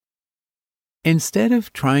Instead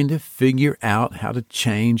of trying to figure out how to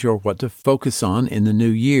change or what to focus on in the new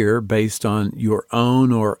year based on your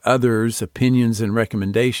own or others' opinions and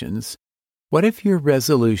recommendations, what if your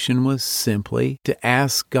resolution was simply to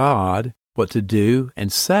ask God what to do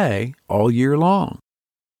and say all year long?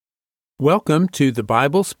 Welcome to the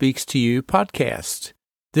Bible Speaks to You podcast.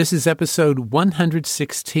 This is episode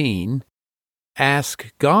 116,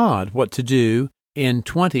 Ask God What to Do in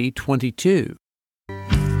 2022.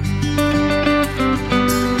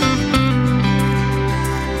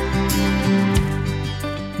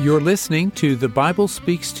 You're listening to the Bible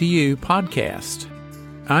Speaks to You podcast.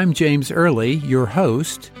 I'm James Early, your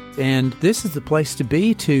host, and this is the place to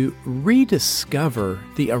be to rediscover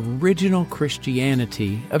the original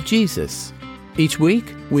Christianity of Jesus. Each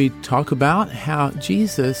week, we talk about how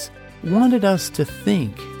Jesus wanted us to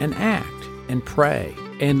think and act and pray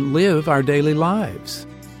and live our daily lives.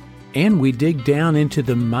 And we dig down into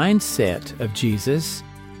the mindset of Jesus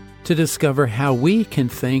to discover how we can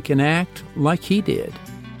think and act like He did.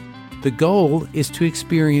 The goal is to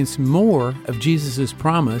experience more of Jesus'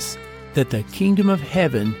 promise that the kingdom of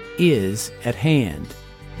heaven is at hand.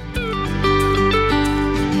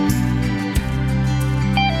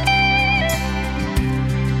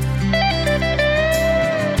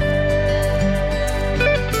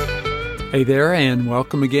 Hey there, and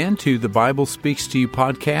welcome again to the Bible Speaks to You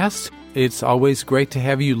podcast. It's always great to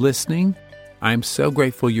have you listening. I'm so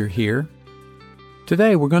grateful you're here.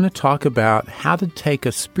 Today, we're going to talk about how to take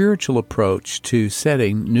a spiritual approach to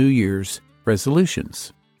setting New Year's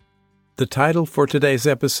resolutions. The title for today's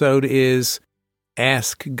episode is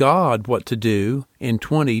Ask God What to Do in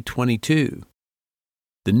 2022.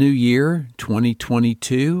 The new year,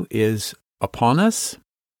 2022, is upon us.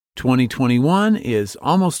 2021 is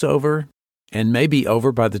almost over and may be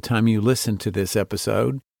over by the time you listen to this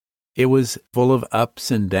episode. It was full of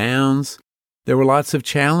ups and downs. There were lots of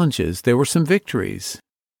challenges. There were some victories.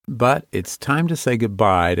 But it's time to say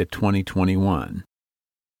goodbye to 2021.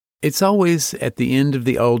 It's always at the end of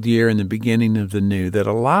the old year and the beginning of the new that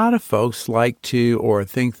a lot of folks like to or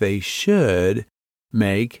think they should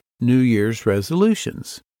make New Year's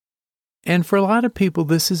resolutions. And for a lot of people,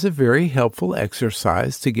 this is a very helpful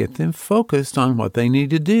exercise to get them focused on what they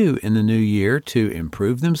need to do in the new year to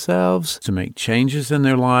improve themselves, to make changes in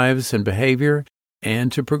their lives and behavior,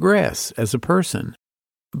 and to progress as a person.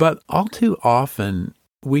 But all too often,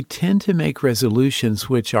 we tend to make resolutions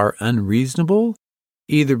which are unreasonable,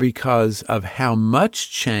 either because of how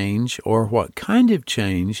much change or what kind of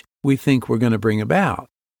change we think we're going to bring about.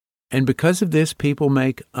 And because of this, people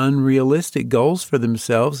make unrealistic goals for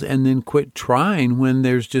themselves and then quit trying when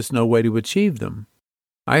there's just no way to achieve them.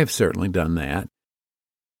 I have certainly done that.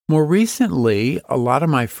 More recently, a lot of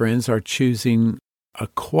my friends are choosing a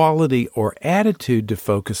quality or attitude to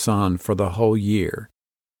focus on for the whole year.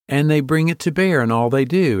 And they bring it to bear in all they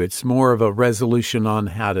do. It's more of a resolution on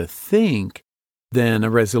how to think than a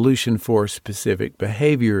resolution for specific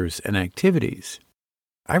behaviors and activities.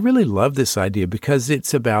 I really love this idea because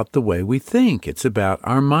it's about the way we think. It's about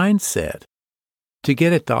our mindset. To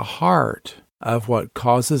get at the heart of what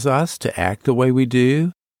causes us to act the way we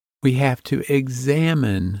do, we have to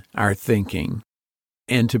examine our thinking.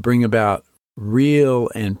 And to bring about real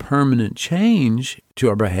and permanent change to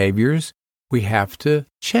our behaviors, we have to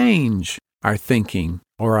change our thinking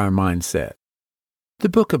or our mindset. The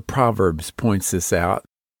book of Proverbs points this out.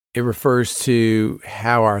 It refers to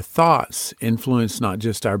how our thoughts influence not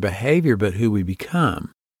just our behavior, but who we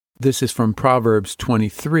become. This is from Proverbs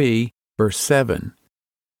 23, verse 7.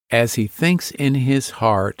 As he thinks in his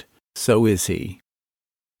heart, so is he.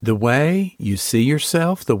 The way you see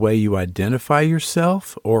yourself, the way you identify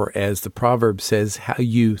yourself, or as the proverb says, how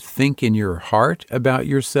you think in your heart about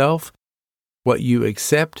yourself, what you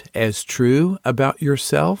accept as true about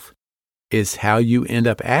yourself, is how you end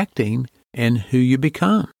up acting and who you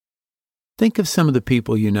become. Think of some of the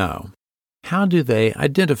people you know. How do they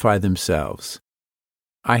identify themselves?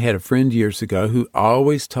 I had a friend years ago who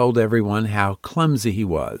always told everyone how clumsy he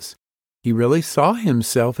was. He really saw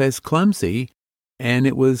himself as clumsy, and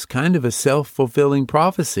it was kind of a self-fulfilling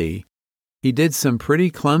prophecy. He did some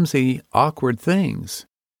pretty clumsy, awkward things.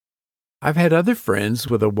 I've had other friends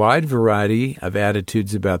with a wide variety of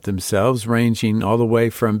attitudes about themselves, ranging all the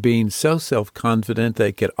way from being so self-confident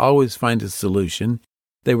they could always find a solution,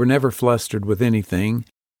 they were never flustered with anything,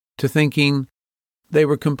 to thinking they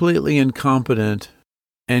were completely incompetent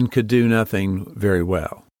and could do nothing very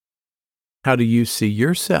well. How do you see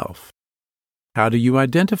yourself? How do you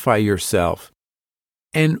identify yourself?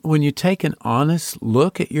 And when you take an honest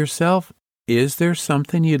look at yourself, is there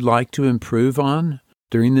something you'd like to improve on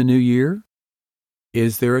during the new year?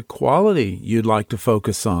 Is there a quality you'd like to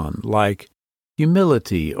focus on, like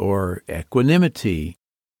humility or equanimity,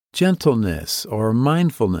 gentleness or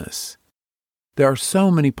mindfulness? There are so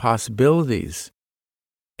many possibilities.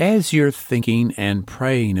 As you're thinking and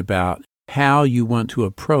praying about how you want to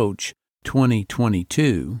approach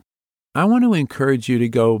 2022, I want to encourage you to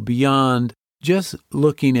go beyond just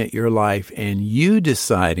looking at your life and you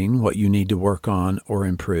deciding what you need to work on or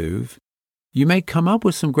improve. You may come up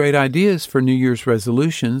with some great ideas for New Year's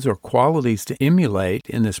resolutions or qualities to emulate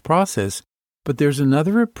in this process, but there's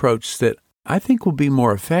another approach that I think will be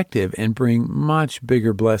more effective and bring much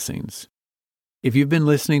bigger blessings. If you've been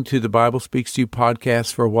listening to the Bible Speaks to You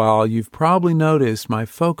podcast for a while, you've probably noticed my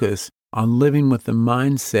focus on living with the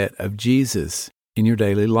mindset of Jesus in your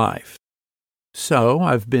daily life. So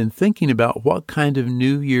I've been thinking about what kind of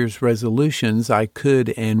New Year's resolutions I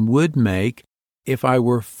could and would make if I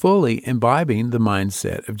were fully imbibing the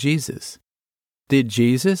mindset of Jesus. Did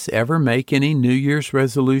Jesus ever make any New Year's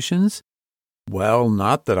resolutions? Well,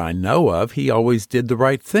 not that I know of. He always did the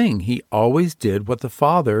right thing. He always did what the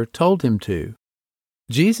Father told him to.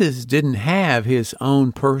 Jesus didn't have his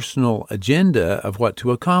own personal agenda of what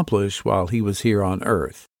to accomplish while he was here on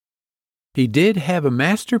earth. He did have a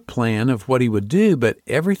master plan of what he would do, but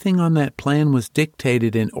everything on that plan was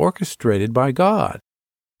dictated and orchestrated by God.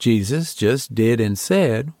 Jesus just did and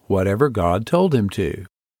said whatever God told him to.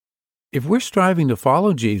 If we're striving to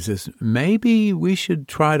follow Jesus, maybe we should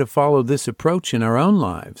try to follow this approach in our own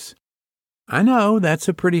lives. I know that's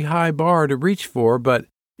a pretty high bar to reach for, but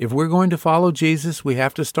if we're going to follow Jesus, we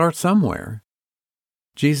have to start somewhere.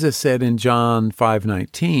 Jesus said in John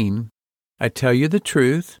 5:19, "I tell you the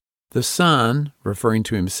truth, the Son," referring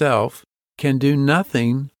to himself, "can do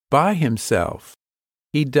nothing by himself.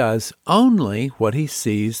 He does only what he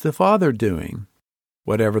sees the Father doing.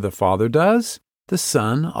 Whatever the Father does, the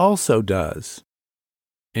Son also does."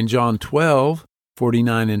 In John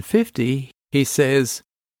 12:49 and 50, he says,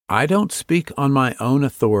 "I don't speak on my own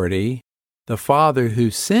authority. The Father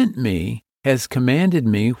who sent me has commanded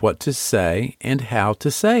me what to say and how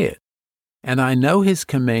to say it. And I know his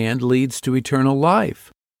command leads to eternal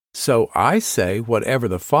life. So I say whatever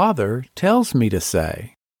the Father tells me to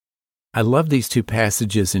say." I love these two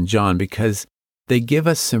passages in John because they give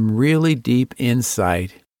us some really deep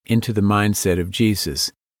insight into the mindset of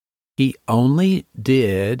Jesus. He only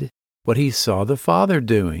did what he saw the Father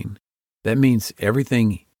doing. That means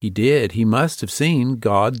everything he did, he must have seen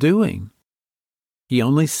God doing. He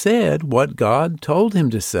only said what God told him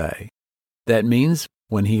to say. That means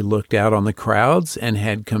when he looked out on the crowds and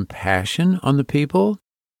had compassion on the people,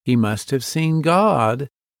 he must have seen God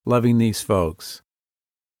loving these folks.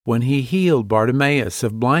 When he healed Bartimaeus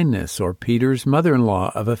of blindness or Peter's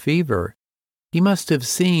mother-in-law of a fever, he must have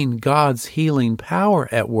seen God's healing power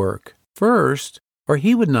at work first, or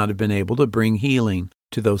he would not have been able to bring healing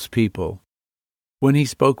to those people. When he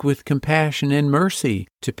spoke with compassion and mercy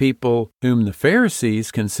to people whom the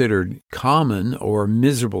Pharisees considered common or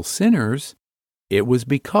miserable sinners, it was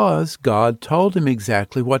because God told him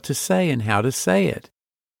exactly what to say and how to say it.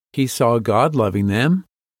 He saw God loving them,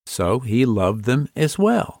 so he loved them as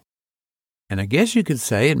well. And I guess you could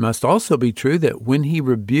say it must also be true that when he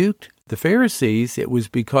rebuked the Pharisees, it was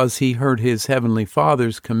because he heard his heavenly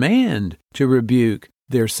Father's command to rebuke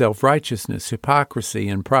their self-righteousness, hypocrisy,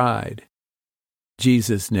 and pride.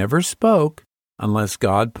 Jesus never spoke unless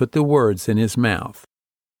God put the words in his mouth.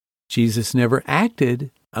 Jesus never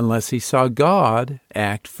acted unless he saw God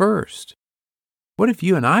act first. What if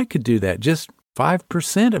you and I could do that just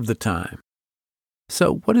 5% of the time?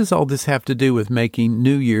 So what does all this have to do with making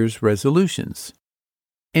New Year's resolutions?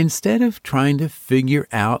 Instead of trying to figure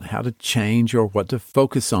out how to change or what to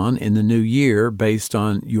focus on in the new year based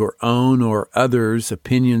on your own or others'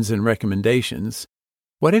 opinions and recommendations,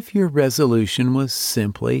 what if your resolution was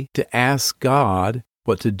simply to ask God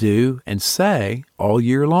what to do and say all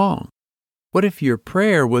year long? What if your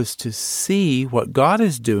prayer was to see what God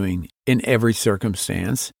is doing in every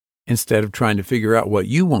circumstance instead of trying to figure out what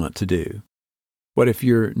you want to do? What if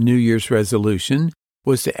your New Year's resolution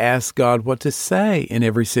was to ask God what to say in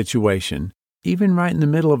every situation, even right in the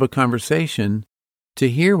middle of a conversation, to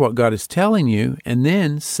hear what God is telling you and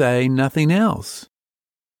then say nothing else?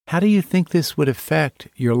 How do you think this would affect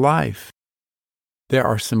your life? There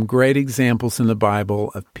are some great examples in the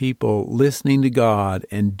Bible of people listening to God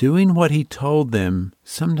and doing what He told them,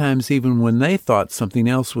 sometimes even when they thought something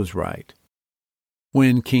else was right.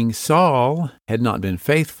 When King Saul had not been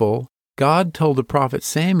faithful, God told the prophet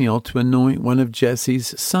Samuel to anoint one of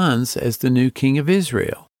Jesse's sons as the new king of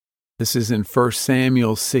Israel. This is in 1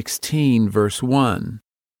 Samuel 16, verse 1.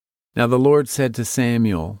 Now the Lord said to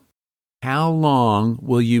Samuel, How long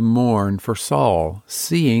will you mourn for Saul,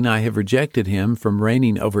 seeing I have rejected him from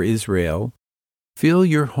reigning over Israel? Fill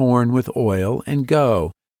your horn with oil and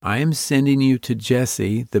go. I am sending you to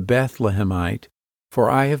Jesse the Bethlehemite,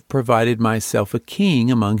 for I have provided myself a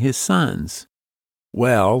king among his sons."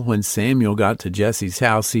 Well, when Samuel got to Jesse's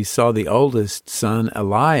house, he saw the oldest son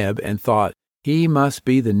Eliab and thought, "He must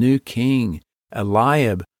be the new king."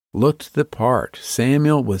 Eliab looked the part.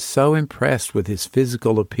 Samuel was so impressed with his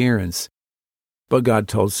physical appearance. But God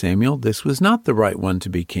told Samuel this was not the right one to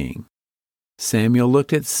be king. Samuel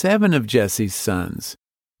looked at 7 of Jesse's sons,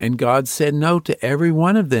 and God said no to every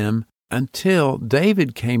one of them until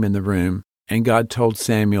David came in the room, and God told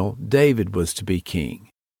Samuel David was to be king.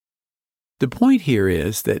 The point here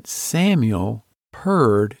is that Samuel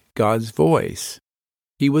heard God's voice.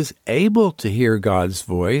 He was able to hear God's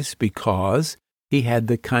voice because he had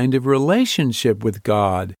the kind of relationship with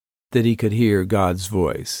God that he could hear God's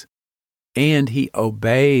voice. And he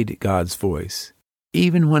obeyed God's voice,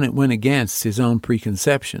 even when it went against his own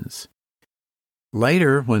preconceptions.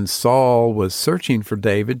 Later, when Saul was searching for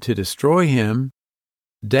David to destroy him,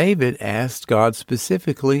 David asked God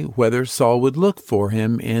specifically whether Saul would look for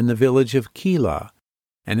him in the village of Keilah,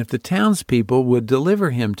 and if the townspeople would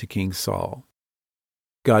deliver him to King Saul.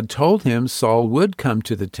 God told him Saul would come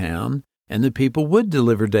to the town, and the people would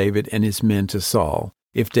deliver David and his men to Saul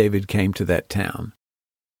if David came to that town.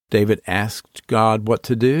 David asked God what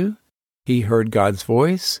to do. He heard God's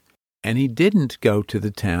voice, and he didn't go to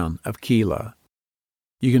the town of Keilah.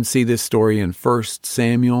 You can see this story in 1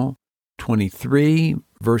 Samuel 23,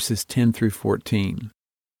 verses 10 through 14.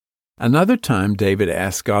 Another time, David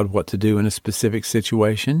asked God what to do in a specific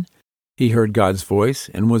situation. He heard God's voice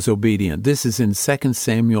and was obedient. This is in 2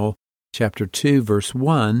 Samuel chapter 2, verse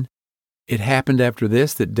 1. It happened after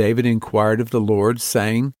this that David inquired of the Lord,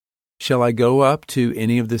 saying, "Shall I go up to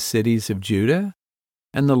any of the cities of Judah?"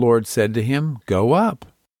 And the Lord said to him, "Go up."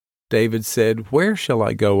 David said, "Where shall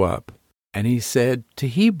I go up?" And he said, "To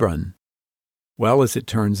Hebron." Well, as it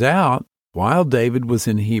turns out, while David was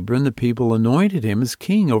in Hebron, the people anointed him as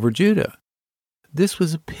king over Judah. This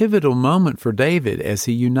was a pivotal moment for David as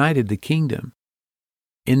he united the kingdom.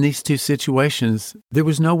 In these two situations, there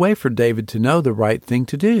was no way for David to know the right thing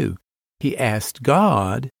to do. He asked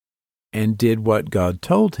God and did what God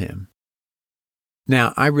told him.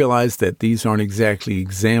 Now, I realize that these aren't exactly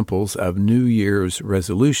examples of New Year's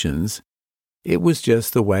resolutions. It was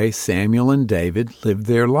just the way Samuel and David lived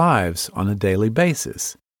their lives on a daily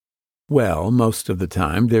basis. Well, most of the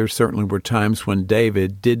time, there certainly were times when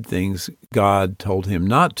David did things God told him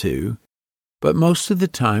not to, but most of the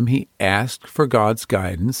time he asked for God's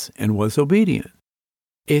guidance and was obedient.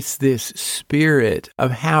 It's this spirit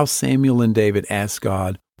of how Samuel and David asked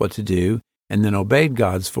God what to do and then obeyed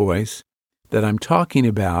God's voice that I'm talking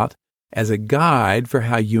about as a guide for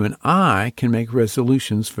how you and I can make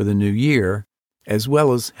resolutions for the new year, as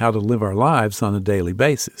well as how to live our lives on a daily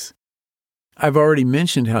basis. I've already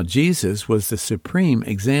mentioned how Jesus was the supreme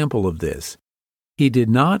example of this. He did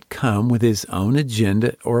not come with his own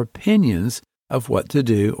agenda or opinions of what to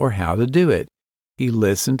do or how to do it. He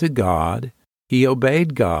listened to God. He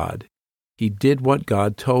obeyed God. He did what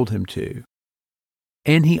God told him to.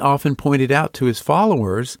 And he often pointed out to his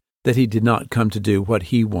followers that he did not come to do what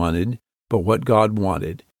he wanted, but what God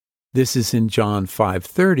wanted. This is in John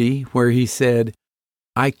 5:30, where he said,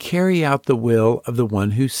 "I carry out the will of the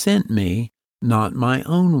one who sent me, not my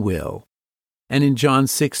own will." And in John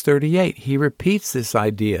 6:38, he repeats this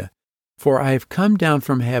idea, "For I have come down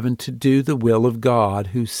from heaven to do the will of God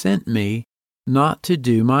who sent me, not to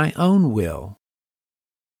do my own will."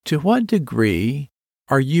 To what degree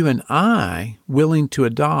are you and I willing to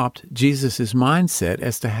adopt Jesus' mindset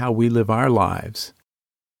as to how we live our lives?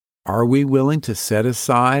 Are we willing to set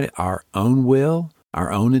aside our own will,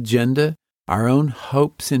 our own agenda, our own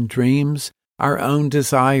hopes and dreams, our own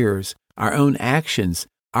desires, our own actions,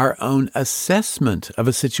 our own assessment of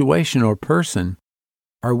a situation or person?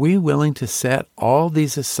 Are we willing to set all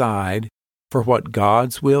these aside for what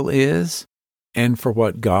God's will is and for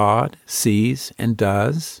what God sees and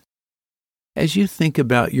does? As you think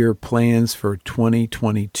about your plans for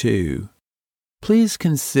 2022, please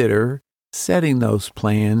consider setting those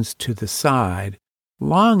plans to the side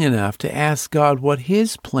long enough to ask God what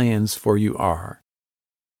His plans for you are.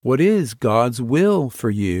 What is God's will for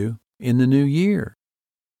you in the new year?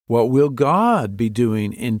 What will God be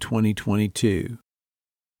doing in 2022?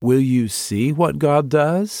 Will you see what God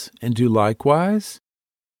does and do likewise?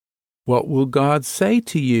 What will God say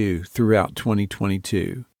to you throughout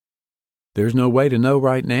 2022? There's no way to know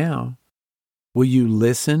right now. Will you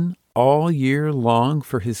listen all year long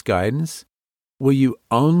for His guidance? Will you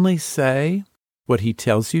only say what He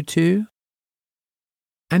tells you to?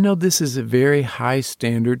 I know this is a very high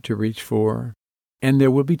standard to reach for, and there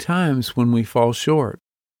will be times when we fall short.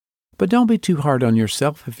 But don't be too hard on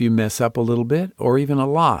yourself if you mess up a little bit or even a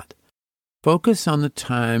lot. Focus on the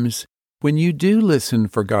times when you do listen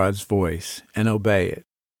for God's voice and obey it.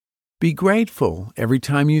 Be grateful every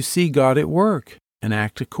time you see God at work and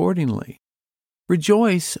act accordingly.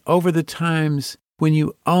 Rejoice over the times when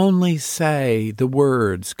you only say the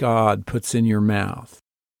words God puts in your mouth.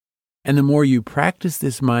 And the more you practice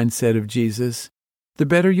this mindset of Jesus, the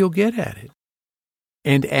better you'll get at it.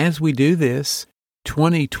 And as we do this,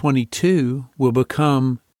 2022 will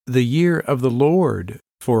become the year of the Lord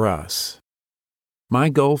for us. My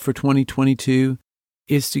goal for 2022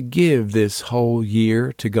 is to give this whole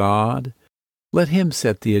year to God. Let Him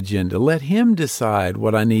set the agenda. Let Him decide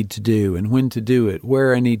what I need to do and when to do it,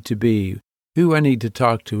 where I need to be, who I need to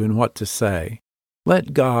talk to, and what to say.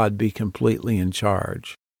 Let God be completely in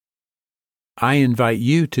charge. I invite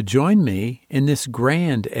you to join me in this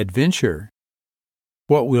grand adventure.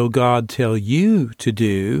 What will God tell you to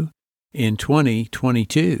do in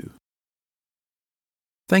 2022?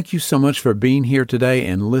 Thank you so much for being here today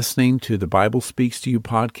and listening to the Bible Speaks to You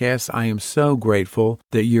podcast. I am so grateful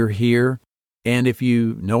that you're here. And if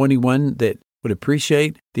you know anyone that would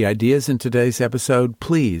appreciate the ideas in today's episode,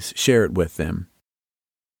 please share it with them.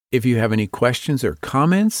 If you have any questions or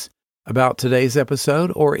comments about today's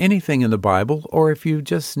episode or anything in the Bible, or if you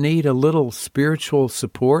just need a little spiritual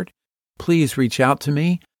support, please reach out to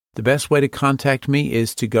me. The best way to contact me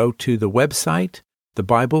is to go to the website,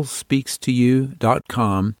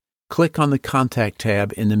 thebiblespeakstoyou.com, click on the Contact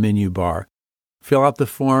tab in the menu bar. Fill out the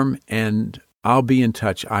form, and I'll be in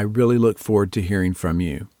touch. I really look forward to hearing from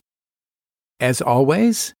you. As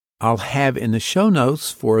always, I'll have in the show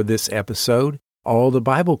notes for this episode all the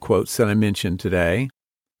Bible quotes that I mentioned today.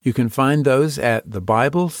 You can find those at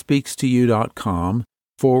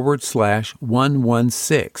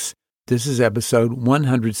thebiblespeakstoyou.com/116. This is episode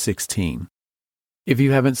 116. If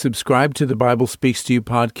you haven't subscribed to the Bible Speaks to You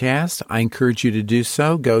podcast, I encourage you to do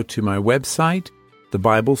so. Go to my website,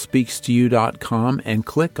 thebiblespeakstoyou.com, and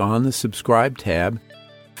click on the subscribe tab.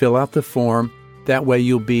 Fill out the form. That way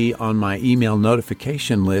you'll be on my email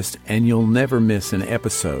notification list and you'll never miss an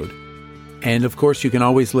episode. And of course, you can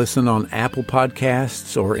always listen on Apple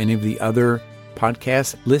Podcasts or any of the other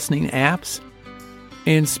podcast listening apps.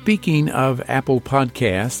 And speaking of Apple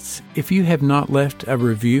Podcasts, if you have not left a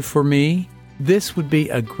review for me, this would be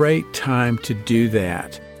a great time to do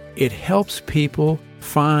that. It helps people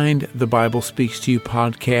find the Bible Speaks to You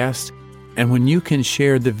podcast. And when you can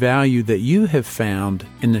share the value that you have found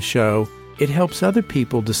in the show, it helps other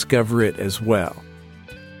people discover it as well.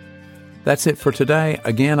 That's it for today.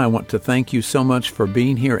 Again, I want to thank you so much for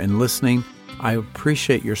being here and listening. I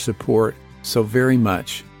appreciate your support so very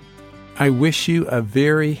much. I wish you a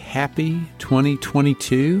very happy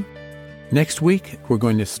 2022. Next week, we're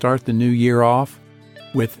going to start the new year off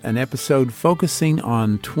with an episode focusing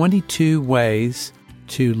on 22 ways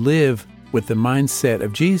to live with the mindset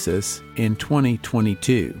of Jesus in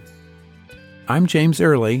 2022. I'm James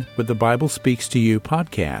Early with the Bible Speaks to You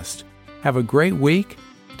podcast. Have a great week.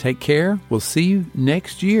 Take care. We'll see you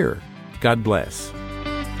next year. God bless.